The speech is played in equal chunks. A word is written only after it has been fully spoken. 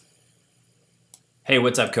Hey,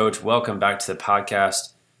 what's up, Coach? Welcome back to the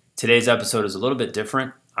podcast. Today's episode is a little bit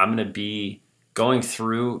different. I'm going to be going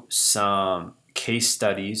through some case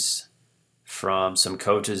studies from some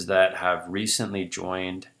coaches that have recently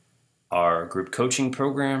joined our group coaching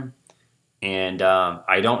program. And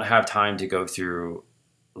I don't have time to go through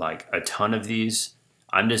like a ton of these.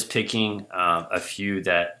 I'm just picking a few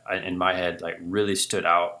that in my head like really stood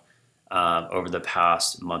out over the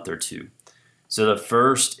past month or two. So the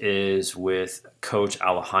first is with Coach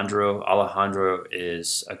Alejandro. Alejandro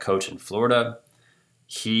is a coach in Florida.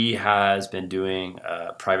 He has been doing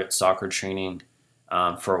private soccer training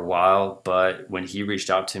for a while, but when he reached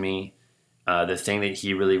out to me, the thing that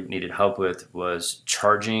he really needed help with was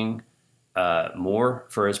charging more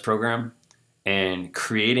for his program and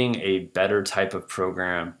creating a better type of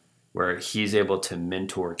program where he's able to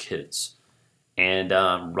mentor kids. And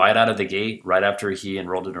right out of the gate, right after he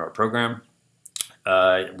enrolled into our program,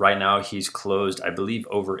 right now, he's closed, I believe,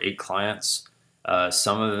 over 8 clients.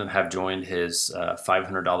 Some of them have joined his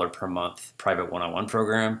 $500 per month private one-on-one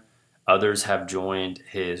program. Others have joined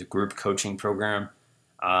his group coaching program.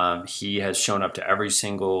 He has shown up to every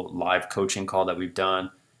single live coaching call that we've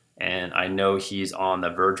done. And I know he's on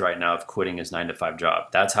the verge right now of quitting his 9-to-5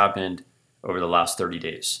 job. That's happened over the last 30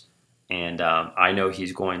 days. And I know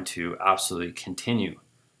he's going to absolutely continue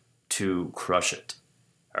to crush it.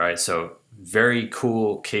 All right, so very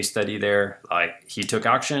cool case study there. Like he took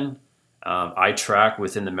action. I track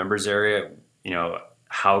within the members area,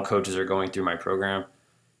 how coaches are going through my program.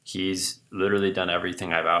 He's literally done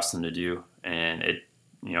everything I've asked him to do, and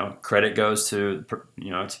credit goes to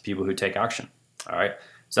to people who take action. All right,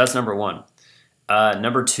 so that's number one.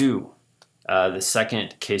 Number two, the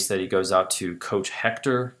second case study goes out to Coach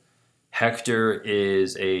Hector. Hector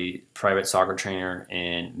is a private soccer trainer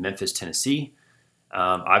in Memphis, Tennessee.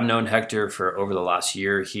 I've known Hector for over the last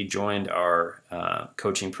year. He joined our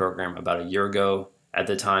coaching program about a year ago. At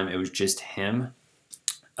the time, it was just him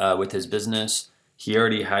with his business. He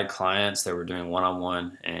already had clients that were doing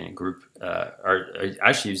one-on-one and group,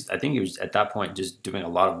 I think he was at that point just doing a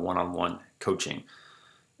lot of one-on-one coaching.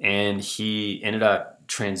 And he ended up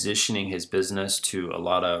transitioning his business to a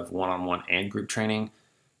lot of one-on-one and group training.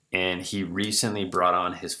 And he recently brought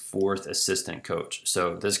on his 4th assistant coach.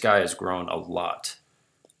 So this guy has grown a lot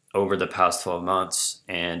over the past 12 months.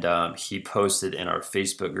 And he posted in our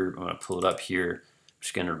Facebook group. I'm going to pull it up here. I'm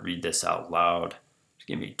just going to read this out loud. Just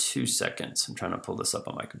give me 2 seconds. I'm trying to pull this up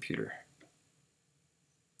on my computer.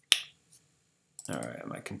 All right,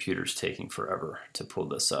 my computer's taking forever to pull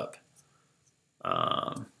this up.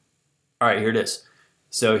 All right, here it is.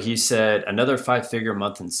 So he said another 5-figure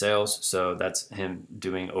month in sales. So that's him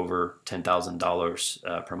doing over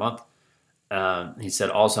 $10,000 per month. He said,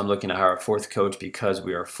 also, I'm looking to hire a 4th coach because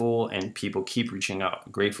we are full and people keep reaching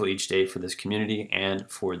out. Grateful each day for this community and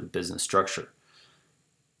for the business structure.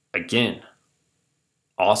 Again,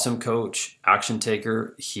 awesome coach, action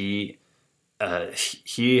taker. He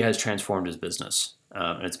has transformed his business.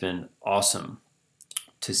 And it's been awesome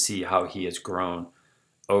to see how he has grown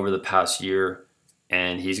over the past year.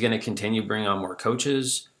 And he's going to continue bringing on more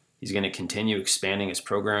coaches. He's going to continue expanding his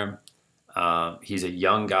program. He's a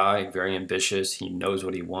young guy, very ambitious. He knows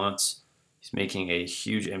what he wants. He's making a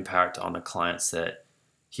huge impact on the clients that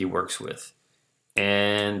he works with.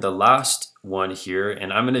 And the last one here,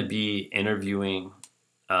 and I'm going to be interviewing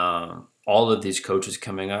all of these coaches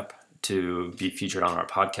coming up to be featured on our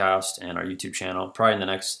podcast and our YouTube channel, probably in the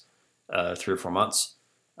next 3 or 4 months,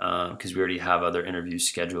 because we already have other interviews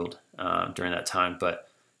scheduled during that time. But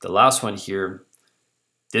the last one here,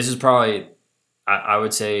 this is probably, I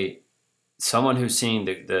would say, someone who's seeing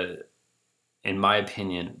in my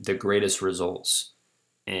opinion, the greatest results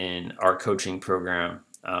in our coaching program.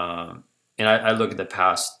 And I look at the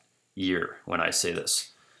past year when I say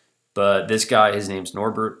this. But this guy, his name's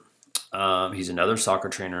Norbert. He's another soccer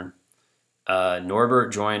trainer.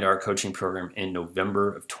 Norbert joined our coaching program in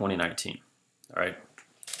November of 2019. All right.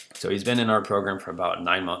 So he's been in our program for about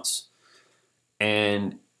 9 months.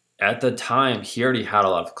 And at the time, he already had a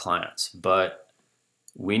lot of clients, but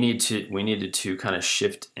we needed to kind of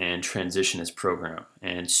shift and transition his program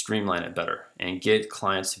and streamline it better and get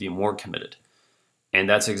clients to be more committed. And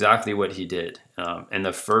that's exactly what he did. In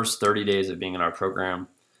the first 30 days of being in our program,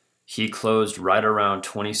 he closed right around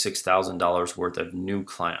 $26,000 worth of new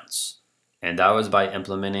clients. And that was by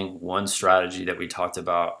implementing one strategy that we talked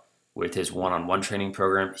about with his one-on-one training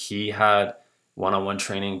program. He had one-on-one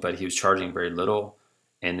training, but he was charging very little.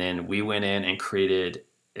 And then we went in and created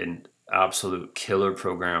an absolute killer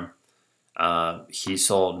program. He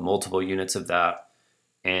sold multiple units of that,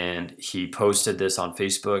 and he posted this on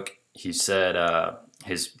Facebook. He said,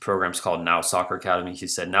 His program's called Now Soccer Academy. He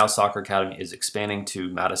said Now Soccer Academy is expanding to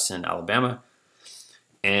Madison, Alabama.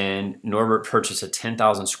 And Norbert purchased a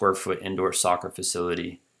 10,000 square foot indoor soccer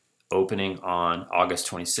facility opening on August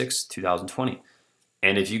 26, 2020.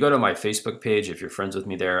 And if you go to my Facebook page, if you're friends with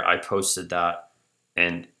me there, I posted that.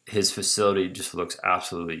 And his facility just looks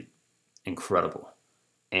absolutely incredible.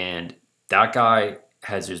 And that guy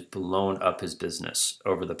has just blown up his business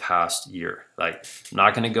over the past year. Like, I'm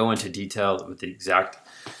not going to go into detail with the exact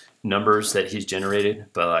numbers that he's generated,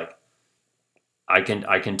 but like, I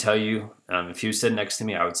can tell you, if he was sitting next to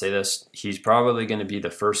me, I would say this: he's probably going to be the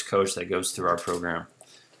first coach that goes through our program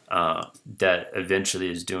that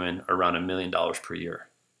eventually is doing around $1 million per year,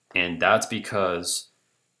 and that's because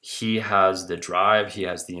he has the drive, he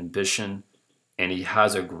has the ambition, and he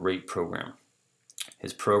has a great program.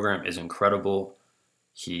 His program is incredible.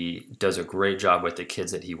 He does a great job with the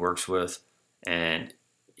kids that he works with, and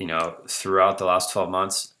throughout the last 12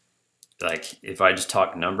 months. Like, if I just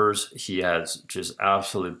talk numbers, he has just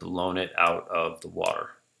absolutely blown it out of the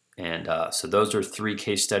water. And so those are 3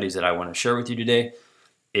 case studies that I want to share with you today.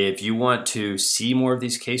 If you want to see more of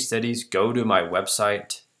these case studies, go to my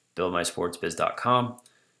website, buildmysportsbiz.com,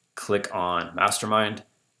 click on Mastermind,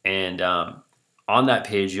 and on that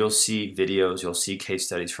page, you'll see videos, you'll see case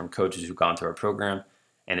studies from coaches who've gone through our program.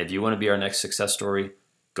 And if you want to be our next success story,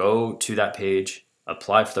 go to that page,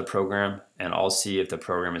 apply for the program, and I'll see if the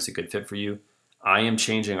program is a good fit for you. I am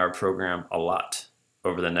changing our program a lot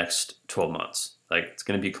over the next 12 months. Like, it's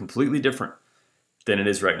going to be completely different than it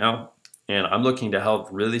is right now. And I'm looking to help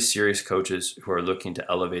really serious coaches who are looking to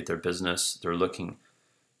elevate their business. They're looking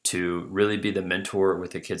to really be the mentor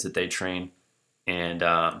with the kids that they train. And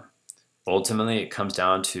ultimately, it comes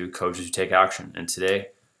down to coaches who take action. And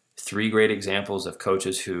today, 3 great examples of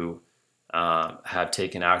coaches who have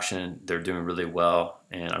taken action. They're doing really well,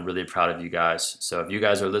 and I'm really proud of you guys. So if you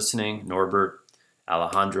guys are listening, Norbert,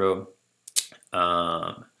 Alejandro,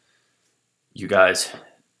 you guys,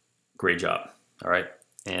 great job. All right.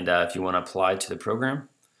 And if you want to apply to the program,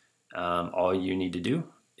 all you need to do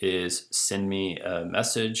is send me a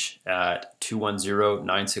message at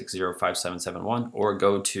 210-960-5771 or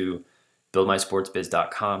go to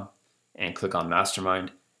buildmysportsbiz.com and click on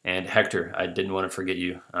Mastermind. And Hector, I didn't want to forget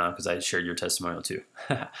you because I shared your testimonial too.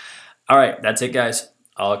 All right, that's it, guys.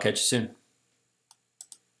 I'll catch you soon.